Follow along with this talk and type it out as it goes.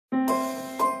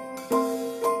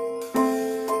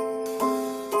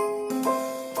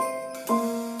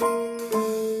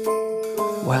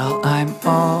I'm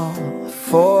all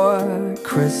for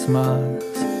Christmas,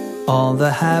 all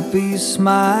the happy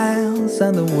smiles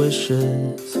and the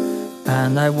wishes,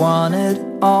 and I want it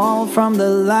all, from the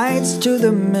lights to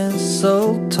the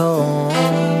mistletoe.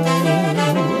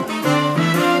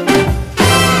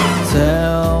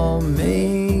 Tell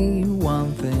me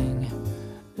one thing.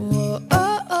 Oh,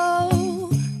 oh, oh.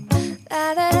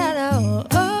 La, da, da, da, oh,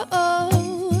 oh,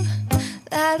 oh.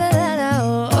 La, da, da, da,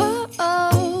 oh, oh,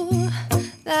 oh.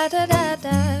 La, da, da,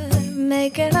 da.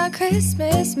 Making our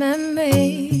Christmas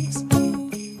memories.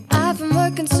 I've been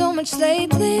working so much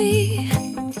lately,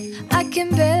 I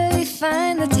can barely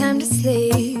find the time to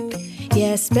sleep.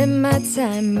 Yeah, I spend my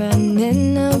time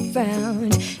running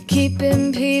around,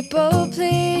 keeping people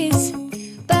pleased.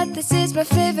 But this is my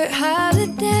favorite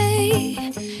holiday.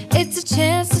 It's a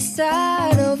chance to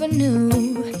start over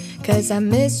new. 'Cause I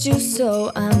missed you,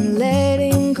 so I'm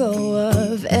letting go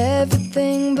of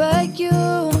everything but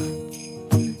you.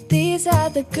 These are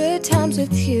the good times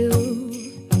with you.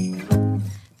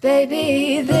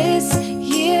 Baby, this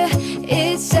year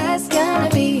it's just gonna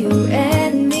be you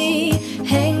and me.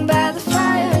 Hang by the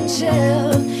fire and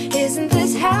chill. Isn't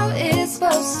this how it's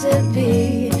supposed to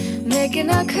be? Making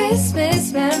our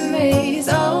Christmas memories.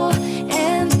 Oh,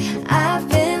 and I've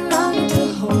been longing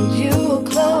to hold you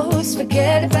close.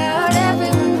 Forget about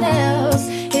everyone else.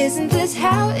 Isn't this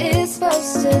how it's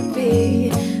supposed to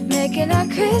be? Making our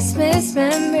Christmas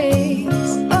memories.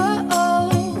 Oh,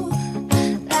 oh,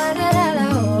 la da da da.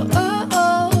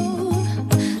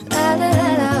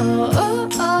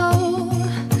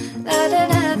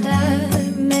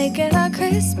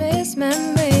 Christmas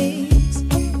memories.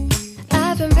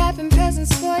 I've been wrapping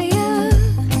presents for you.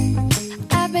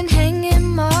 I've been hanging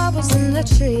marbles in the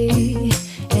tree,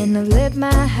 and I've lit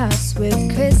my house with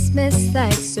Christmas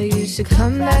lights. So you should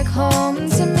come back home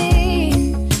to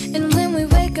me. And when we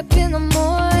wake up in the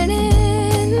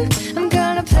morning, I'm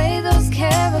gonna play those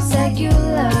carols that you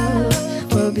love.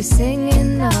 We'll be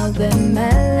singing all the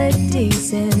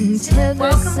melodies until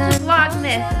the sun. Welcome to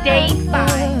Vlogmas Day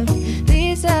 5.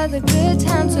 These are the good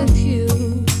times with you.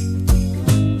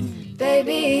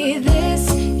 Baby,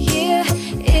 this year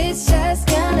it's just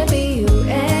gonna be you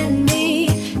and me.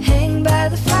 Hang by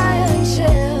the fire and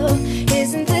chill.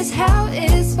 Isn't this how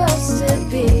it's supposed to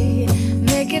be?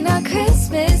 Making our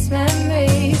Christmas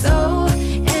memories. Oh,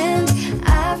 and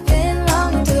I've been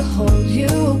longing to hold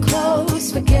you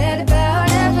close. Forget about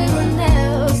everyone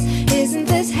else. Isn't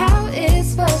this how it's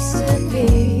supposed to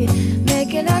be?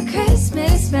 Making our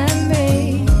Christmas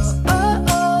memories. Oh,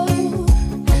 oh,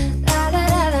 la, da,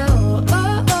 da, da,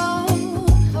 oh, oh,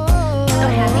 oh. So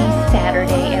happy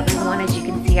Saturday, everyone. As you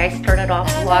can see, I started off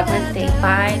Vlogmas Day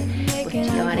 5 with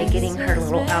Gianna getting her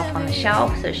little elf on the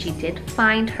shelf. So she did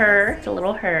find her, it's a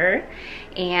little her.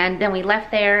 And then we left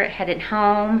there, headed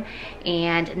home,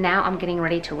 and now I'm getting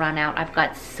ready to run out. I've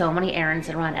got so many errands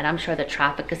to run, and I'm sure the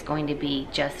traffic is going to be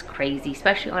just crazy,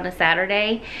 especially on a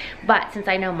Saturday. But since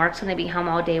I know Mark's gonna be home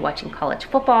all day watching college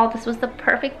football, this was the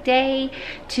perfect day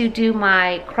to do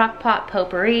my crock pot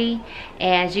potpourri.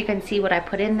 And as you can see what I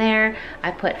put in there,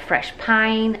 I put fresh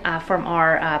pine from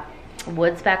our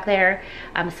woods back there,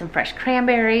 some fresh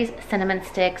cranberries, cinnamon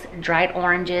sticks, dried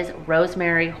oranges,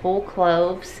 rosemary, whole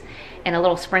cloves, and a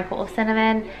little sprinkle of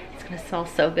cinnamon. It's gonna smell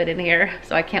so good in here.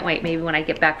 So I can't wait. Maybe when I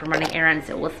get back from running errands,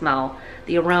 it will smell,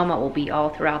 the aroma will be all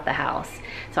throughout the house.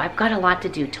 So I've got a lot to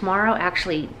do. Tomorrow,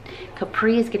 actually,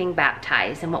 Capri is getting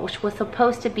baptized, and what was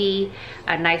supposed to be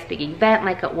a nice big event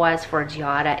like it was for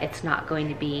Giada, it's not going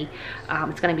to be.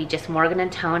 It's gonna be just Morgan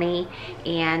and Tony,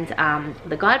 and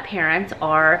the godparents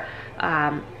are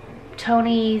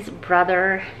Tony's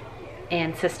brother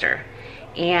and sister.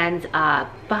 And,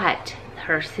 but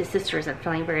his sister isn't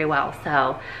feeling very well,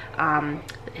 so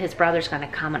his brother's gonna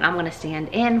come, and I'm gonna stand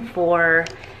in for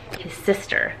his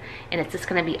sister, and it's just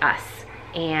gonna be us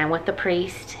and with the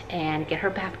priest and get her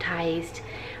baptized,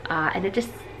 and it just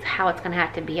how it's gonna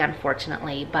have to be,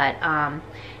 unfortunately. But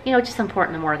you know, it's just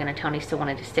important that Morgan and Tony still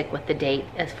wanted to stick with the date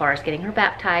as far as getting her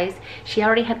baptized. She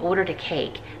already had ordered a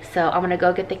cake, so I'm gonna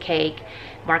go get the cake.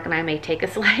 Mark and I may take a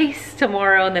slice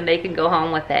tomorrow, and then they can go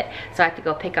home with it. So I have to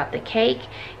go pick up the cake,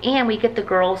 and we get the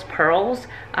girls pearls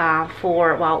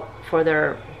for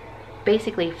their,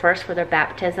 basically first for their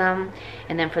baptism,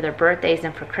 and then for their birthdays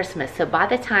and for Christmas. So by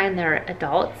the time they're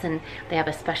adults and they have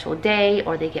a special day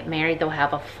or they get married, they'll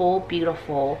have a full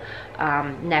beautiful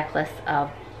necklace of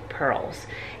pearls.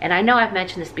 And I know I've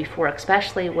mentioned this before,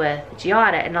 especially with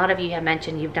Giada, and a lot of you have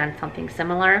mentioned you've done something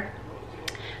similar.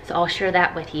 So I'll share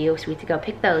that with you. So we have to go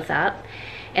pick those up.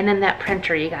 And then that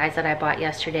printer, you guys, that I bought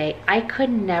yesterday, I could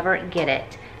never get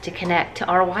it to connect to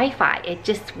our Wi-Fi. It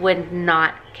just would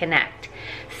not connect.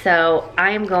 So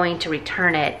I am going to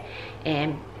return it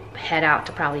and head out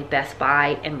to probably Best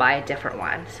Buy and buy a different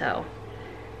one. So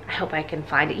I hope I can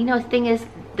find it. You know, the thing is,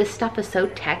 this stuff is so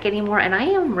tech anymore, and I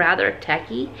am rather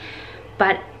techie,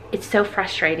 but it's so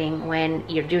frustrating when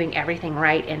you're doing everything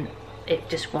right and it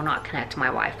just will not connect to my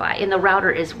Wi-Fi. And the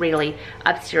router is really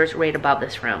upstairs right above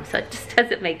this room, so it just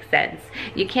doesn't make sense.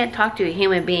 You can't talk to a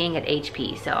human being at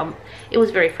HP, so it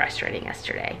was very frustrating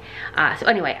yesterday. So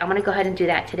anyway, I'm gonna go ahead and do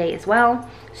that today as well.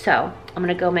 So I'm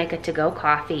gonna go make a to-go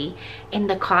coffee. And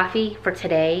the coffee for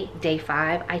today, day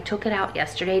 5, I took it out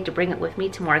yesterday to bring it with me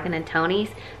to Morgan and Tony's,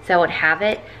 so I would have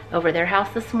it over their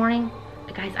house this morning.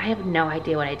 Guys, I have no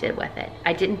idea what I did with it.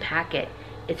 I didn't pack it.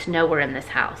 It's nowhere in this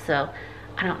house, so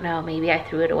I don't know, maybe I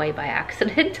threw it away by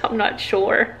accident. I'm not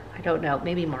sure. I don't know,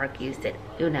 maybe Mark used it,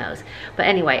 who knows. But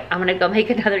anyway, I'm gonna go make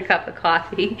another cup of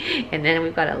coffee, and then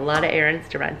we've got a lot of errands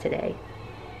to run today.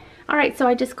 All right, so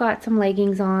I just got some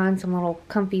leggings on, some little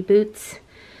comfy boots,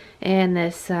 and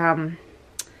this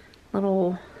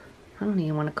little, I don't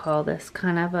even want to call this,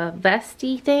 kind of a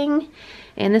vesty thing.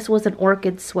 And this was an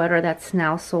Orchid sweater that's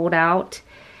now sold out.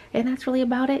 And that's really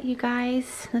about it, you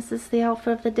guys. This is the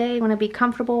outfit of the day. You want to be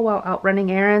comfortable while out running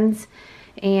errands.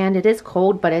 And it is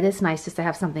cold, but it is nice just to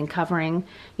have something covering,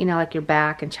 you know, like your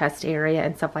back and chest area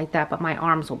and stuff like that. But my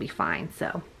arms will be fine,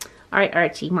 so. All right,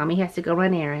 Archie, Mommy has to go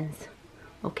run errands.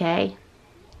 Okay?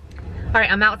 All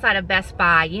right, I'm outside of Best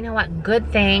Buy. You know what?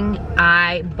 Good thing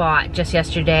I bought just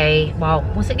yesterday. Well,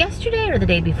 was it yesterday or the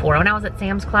day before? When I was at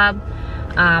Sam's Club,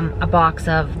 a box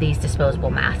of these disposable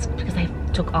masks, because I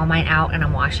took all mine out and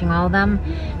I'm washing all of them.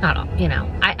 Not all, you know,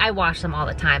 I wash them all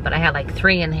the time, but I had like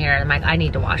 3 in here and I'm like, I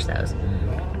need to wash those.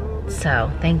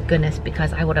 So thank goodness,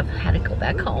 because I would have had to go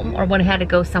back home or would have had to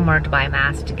go somewhere to buy a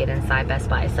mask to get inside Best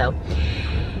Buy. So,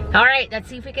 all right, let's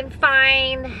see if we can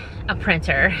find a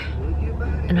printer,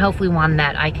 and hopefully one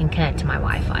that I can connect to my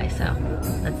Wi-Fi. So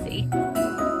let's see.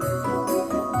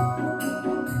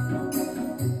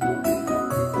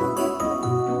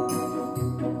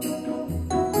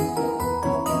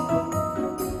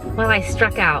 Well, I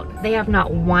struck out. They have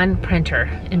not one printer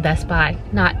in Best Buy.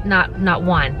 Not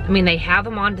one. I mean, they have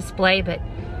them on display, but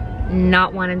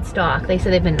not one in stock. They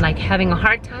said they've been like having a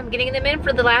hard time getting them in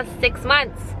for the last 6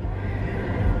 months.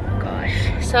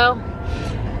 Gosh. So,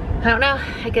 I don't know.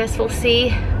 I guess we'll see.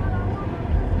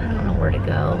 I don't know where to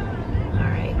go. All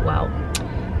right, well,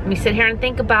 let me sit here and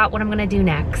think about what I'm gonna do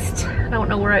next. I don't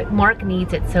know where Mark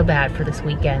needs it so bad for this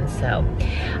weekend, so.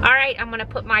 All right, I'm gonna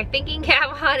put my thinking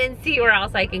cap on and see where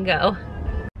else I can go. All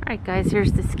right, guys,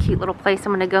 here's this cute little place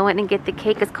I'm gonna go in and get the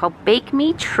cake. It's called Bake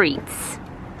Me Treats.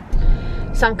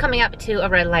 So I'm coming up to a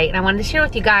red light, and I wanted to share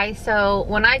with you guys. So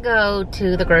when I go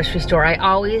to the grocery store, I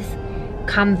always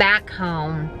come back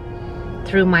home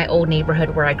through my old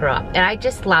neighborhood where I grew up. And I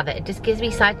just love it. It just gives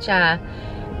me such a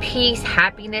peace,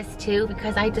 happiness too,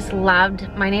 because I just loved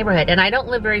my neighborhood. And I don't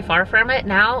live very far from it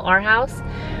now, our house,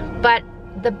 but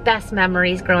the best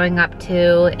memories growing up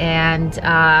too. And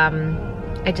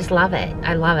I just love it.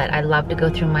 I love it. I love to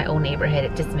go through my old neighborhood.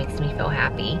 It just makes me feel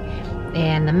happy.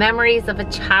 And the memories of a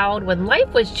child when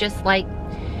life was just like,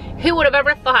 who would have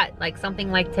ever thought like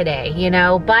something like today, you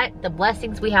know? But the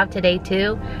blessings we have today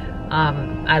too,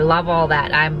 I love all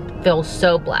that. I feel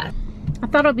so blessed. I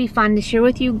thought it would be fun to share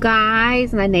with you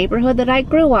guys the neighborhood that I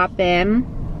grew up in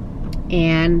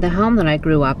and the home that I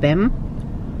grew up in.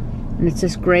 And it's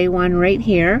this gray one right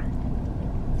here.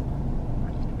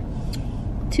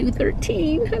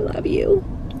 213, I love you.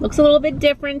 Looks a little bit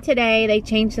different today. They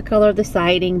changed the color of the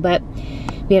siding, but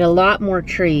we had a lot more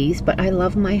trees. But I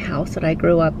love my house that I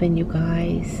grew up in, you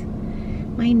guys.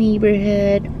 My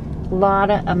neighborhood. A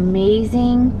lot of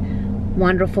amazing,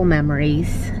 wonderful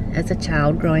memories as a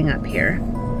child growing up here.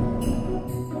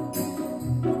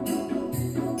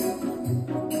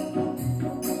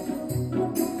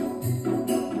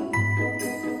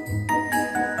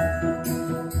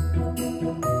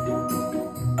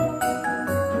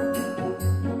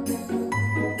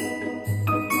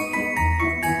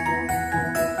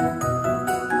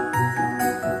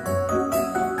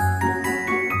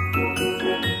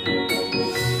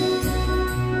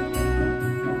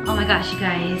 Gosh, you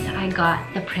guys, I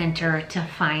got the printer to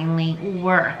finally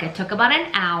work. It took about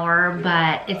an hour,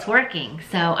 but it's working.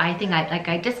 So I think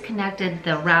I disconnected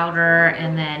the router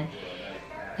and then,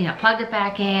 you know, plugged it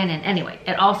back in, and anyway,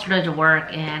 it all started to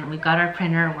work and we've got our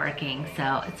printer working.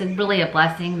 So it's really a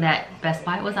blessing that Best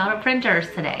Buy was out of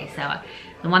printers today. So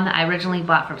the one that I originally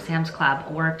bought from Sam's Club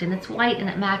worked, and it's white and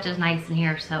it matches nice in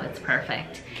here, so it's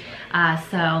perfect.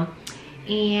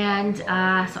 And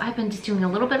so I've been just doing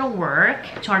a little bit of work,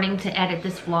 starting to edit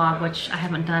this vlog, which I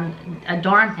haven't done a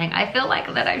darn thing. I feel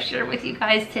like that I've shared with you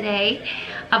guys today.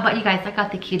 But you guys, I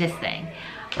got the cutest thing.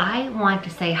 I want to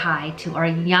say hi to our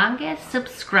youngest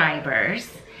subscribers.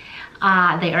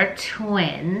 They are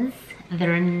twins.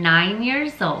 They're 9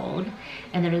 years old,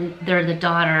 and they're the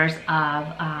daughters of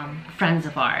friends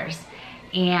of ours,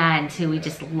 and who we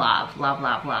just love.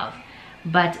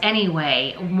 But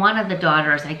anyway, one of the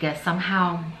daughters, I guess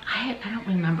somehow, I don't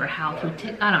remember how,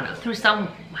 through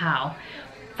somehow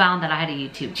found that I had a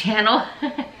YouTube channel.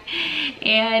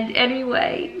 And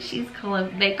anyway,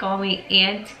 they call me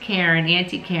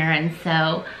Auntie Karen.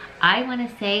 So I want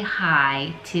to say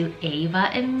hi to Ava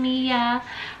and Mia.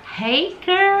 Hey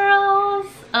girls,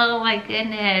 oh my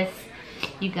goodness.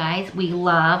 You guys, we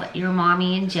love your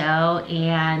mommy and Joe,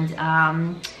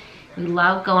 and we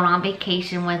love going on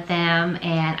vacation with them,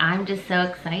 and I'm just so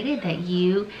excited that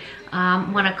you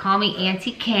want to call me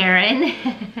Auntie Karen.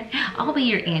 I'll be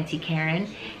your Auntie Karen.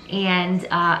 And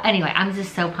anyway, I'm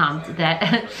just so pumped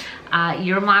that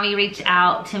your mommy reached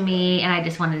out to me, and I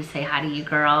just wanted to say hi to you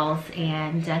girls,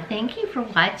 and thank you for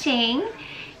watching,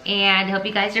 and hope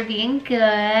you guys are being good,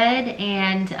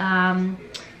 and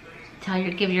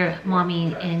give your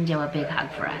mommy and Joe a big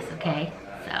hug for us, okay?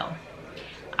 So,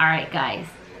 all right guys.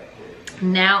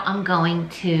 Now I'm going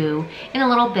to, in a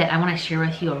little bit, I want to share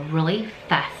with you a really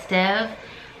festive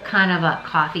kind of a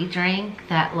coffee drink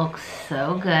that looks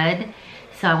so good.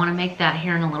 So I want to make that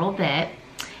here in a little bit.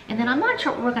 And then I'm not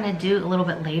sure what we're going to do a little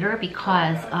bit later,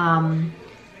 because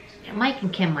Mike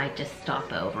and Kim might just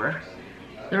stop over.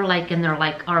 They're like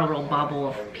our little bubble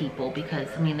of people, because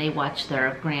I mean, they watch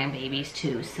their grandbabies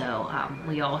too. So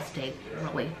we all stay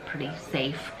really pretty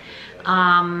safe.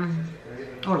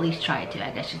 Or at least try to,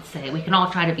 I guess I should say. We can all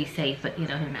try to be safe, but you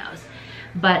know, who knows.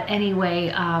 But anyway,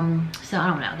 so I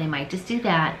don't know, they might just do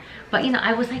that. But you know,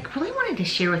 I was like really wanted to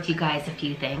share with you guys a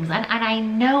few things. And I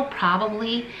know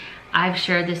probably I've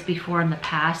shared this before in the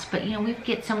past, but you know, we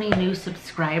get so many new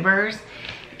subscribers.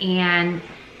 And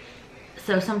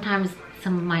so sometimes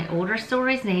some of my older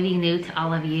stories may be new to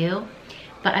all of you.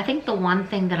 But I think the one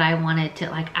thing that I wanted to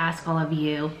like ask all of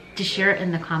you to share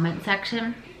in the comment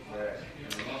section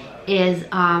is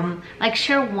like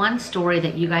share one story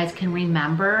that you guys can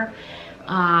remember,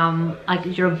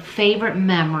 like your favorite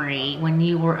memory when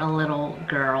you were a little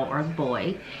girl or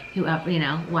boy, whoever, you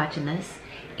know, watching this,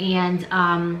 and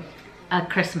at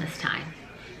Christmas time.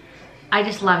 I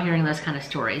just love hearing those kind of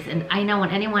stories. And I know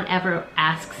when anyone ever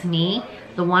asks me,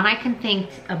 the one I can think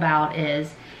about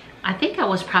is, I think I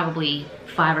was probably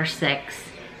 5 or 6,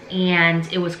 and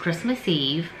it was Christmas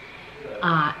Eve.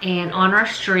 And on our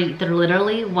street, there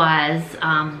literally was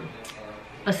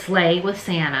a sleigh with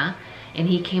Santa, and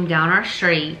he came down our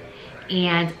street,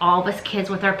 and all of us kids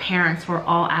with our parents were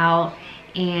all out,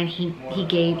 and he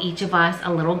gave each of us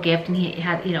a little gift, and he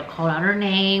had, you know, called out our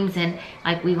names, and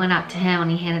like we went up to him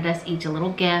and he handed us each a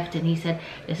little gift, and he said,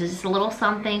 this is just a little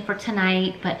something for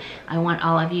tonight, but I want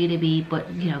all of you to be,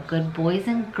 you know, good boys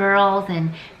and girls,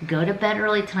 and go to bed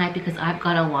early tonight, because I've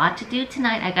got a lot to do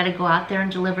tonight. I got to go out there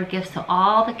and deliver gifts to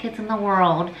all the kids in the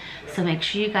world, so make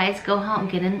sure you guys go home,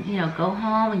 get in, you know, go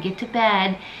home and get to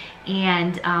bed.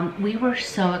 And we were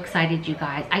so excited, you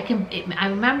guys. I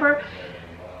remember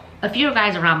a few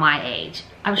guys around my age,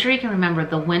 I'm sure you can remember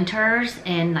the winters,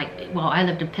 and like, well, I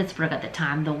lived in Pittsburgh at the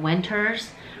time. The winters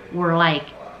were like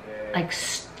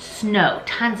snow,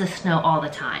 tons of snow all the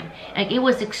time. Like, it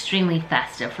was extremely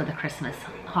festive for the Christmas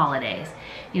holidays.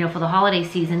 You know, for the holiday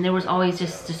season, there was always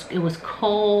just it was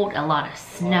cold, a lot of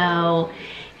snow.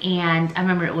 And I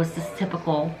remember it was just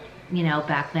typical, you know,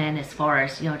 back then, as far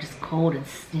as, you know, just cold and,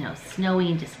 you know,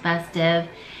 snowy and just festive.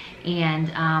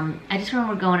 And I just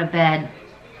remember going to bed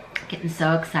getting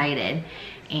so excited.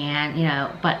 And you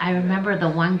know, but I remember the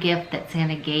one gift that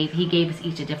Santa gave, he gave us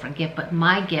each a different gift, but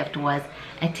my gift was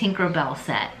a Tinkerbell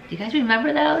set. Do you guys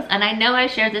remember those? And I know I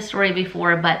shared this story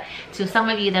before, but to some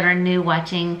of you that are new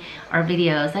watching our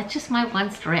videos, that's just my one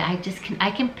story. I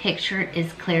can picture it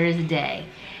as clear as day.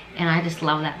 And I just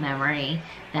love that memory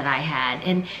that I had.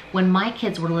 And when my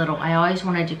kids were little, I always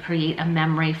wanted to create a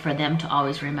memory for them to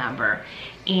always remember.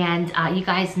 And you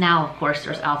guys, now of course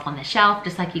there's Elf on the Shelf,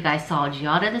 just like you guys saw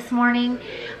Giada this morning.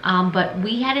 But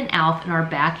we had an elf in our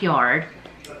backyard,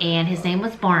 and his name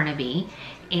was Barnaby.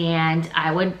 And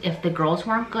I would, if the girls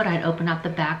weren't good, I'd open up the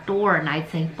back door and I'd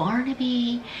say, Barnaby,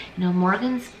 you know,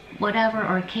 Morgan's whatever,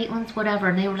 or Caitlin's whatever,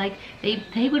 and they were like,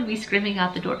 they would be screaming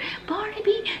out the door,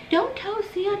 Barnaby, don't tell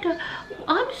Santa,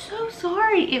 I'm so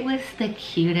sorry. It was the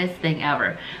cutest thing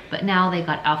ever. But now they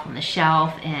got Elf on the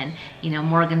Shelf, and you know,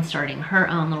 Morgan's starting her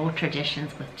own little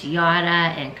traditions with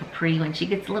Giada and Capri when she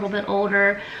gets a little bit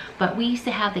older. But we used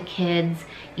to have the kids,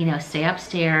 you know, stay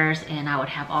upstairs, and I would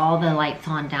have all the lights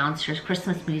on downstairs,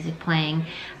 Christmas music playing.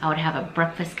 I would have a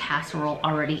breakfast casserole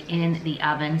already in the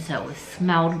oven, so it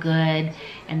smelled good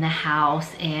in the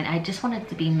house, and I just wanted it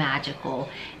to be magical.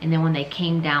 And then when they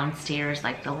came downstairs,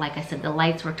 like I said, the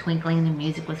lights were twinkling, the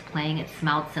music was playing, it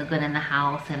smelled so good in the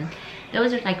house. And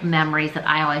those are like memories that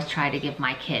I always try to give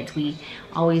my kids. We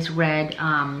always read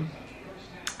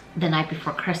the night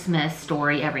before Christmas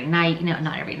story every night, you know,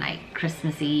 not every night,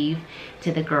 Christmas Eve to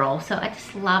the girls. So I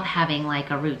just love having like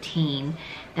a routine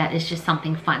that is just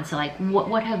something fun. So like,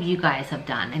 what have you guys have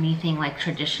done? Anything like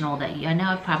traditional that you, I know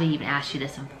I've probably even asked you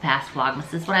this in past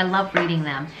Vlogmas, but I love reading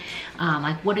them.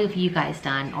 Like, what have you guys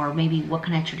done? Or maybe what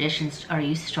kind of traditions are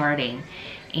you starting?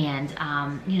 And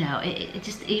you know, it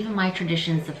just, even my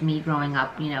traditions of me growing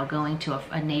up, you know, going to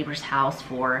a neighbor's house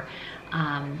for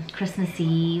Christmas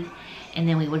Eve, and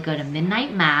then we would go to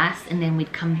midnight mass, and then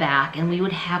we'd come back and we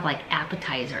would have like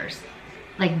appetizers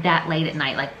like that late at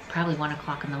night, like probably 1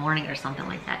 o'clock in the morning or something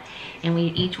like that. And we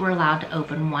each were allowed to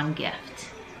open one gift.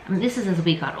 I mean, this is as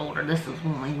we got older. This is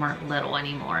when we weren't little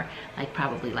anymore, like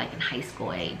probably like in high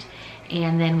school age.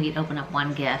 And then we'd open up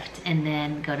one gift and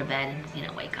then go to bed and, you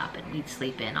know, wake up, and we'd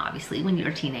sleep in, obviously, when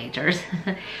you're teenagers.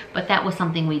 But that was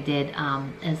something we did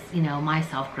as, you know,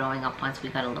 myself growing up once we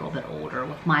got a little bit older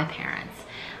with my parents.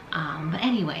 But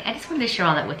anyway, I just wanted to share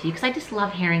all that with you because I just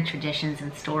love hearing traditions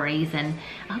and stories, and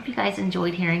I hope you guys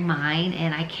enjoyed hearing mine,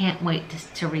 and I can't wait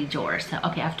to read yours. So,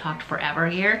 okay, I've talked forever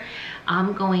here.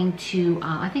 I'm going to,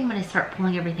 I think I'm going to start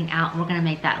pulling everything out, and we're going to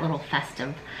make that little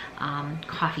festive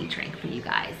coffee drink for you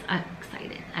guys. I'm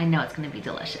excited. I know it's going to be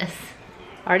delicious.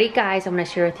 Alrighty guys, I'm going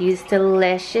to share with you this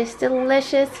delicious,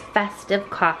 delicious festive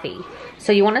coffee.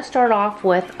 So you want to start off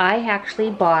with, I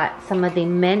actually bought some of the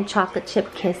mint chocolate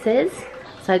chip kisses.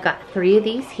 So I got 3 of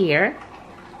these here.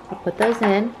 I'll put those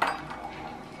in.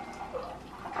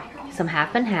 Some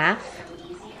half and half.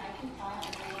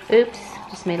 Oops,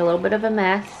 just made a little bit of a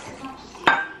mess.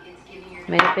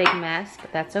 Made a big mess,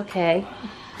 but that's okay.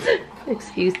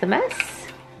 Excuse the mess.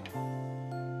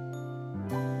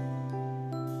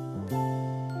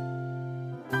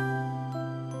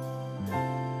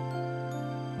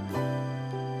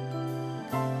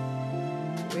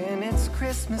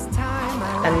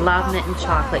 I love mint and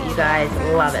chocolate, you guys.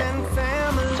 Love it.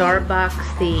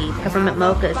 Starbucks, the peppermint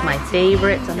mocha is my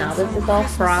favorite. So now this is all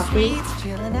frothy.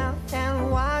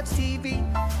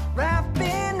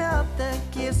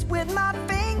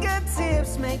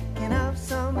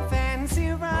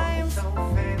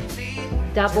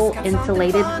 Double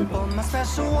insulated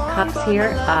cups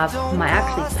here of my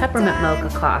actually peppermint mocha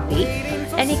coffee.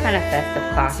 Any kind of festive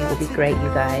coffee will be great,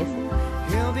 you guys.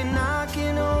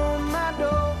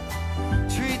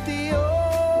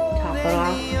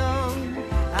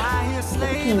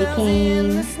 Candy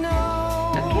canes.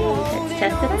 Okay, let's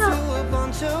test it out.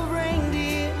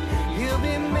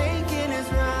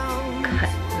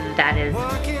 That is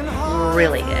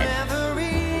really good.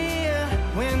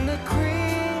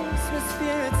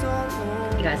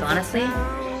 You guys, honestly,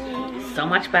 so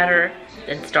much better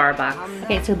than Starbucks.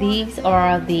 Okay, so these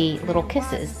are the little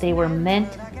kisses. They were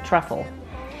mint truffle.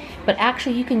 But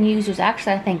actually you can use, there's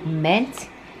actually I think mint,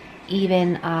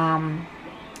 even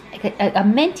a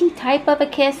minty type of a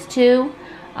kiss too.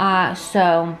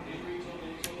 So,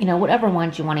 you know, whatever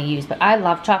ones you want to use. But I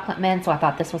love chocolate mint, so I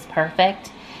thought this was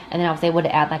perfect. And then I was able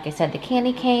to add, like I said, the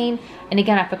candy cane. And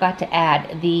again, I forgot to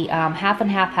add the half and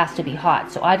half has to be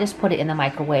hot. So I just put it in the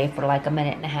microwave for like 1.5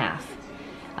 minutes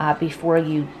before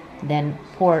you then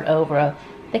pour it over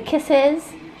the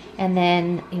kisses. And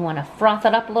then you want to froth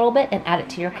it up a little bit and add it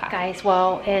to your cup. Guys,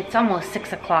 well, it's almost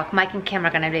 6 o'clock. Mike and Kim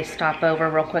are going to stop over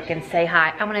real quick and say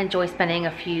hi. I'm going to enjoy spending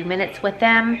a few minutes with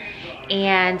them.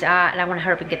 And I want to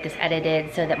hurry up and get this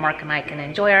edited so that Mark and I can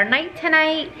enjoy our night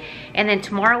tonight. And then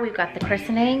tomorrow we've got the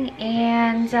christening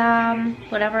and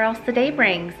whatever else the day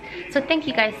brings. So thank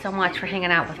you guys so much for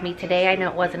hanging out with me today. I know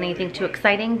it wasn't anything too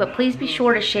exciting, but please be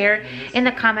sure to share in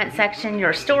the comment section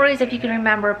your stories if you can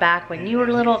remember back when you were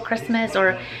little at Christmas,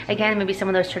 or again, maybe some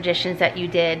of those traditions that you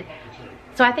did.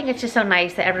 So I think it's just so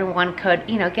nice that everyone could,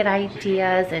 you know, get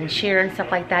ideas and share and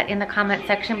stuff like that in the comment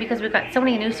section, because we've got so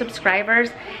many new subscribers,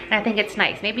 and I think it's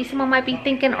nice. Maybe someone might be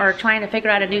thinking or trying to figure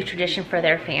out a new tradition for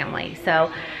their family.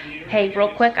 So Hey, real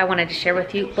quick, I wanted to share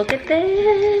with you, look at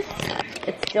this.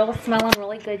 It's still smelling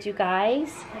really good, you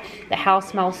guys. The house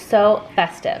smells so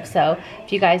festive. So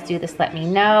if you guys do this, let me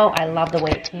know. I love the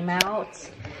way it came out.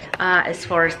 As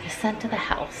far as the scent of the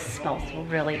house, smells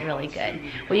really, really good.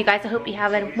 Well, you guys, I hope you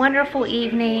have a wonderful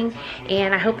evening,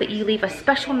 and I hope that you leave a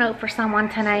special note for someone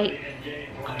tonight.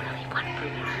 I'll leave one for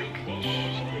Mark.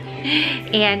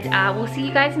 And we'll see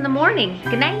you guys in the morning.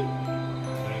 Good night.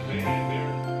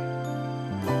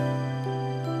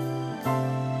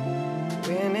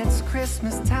 When it's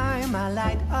Christmas time, I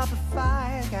light up a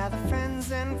fire, gather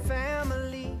friends and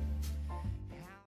family.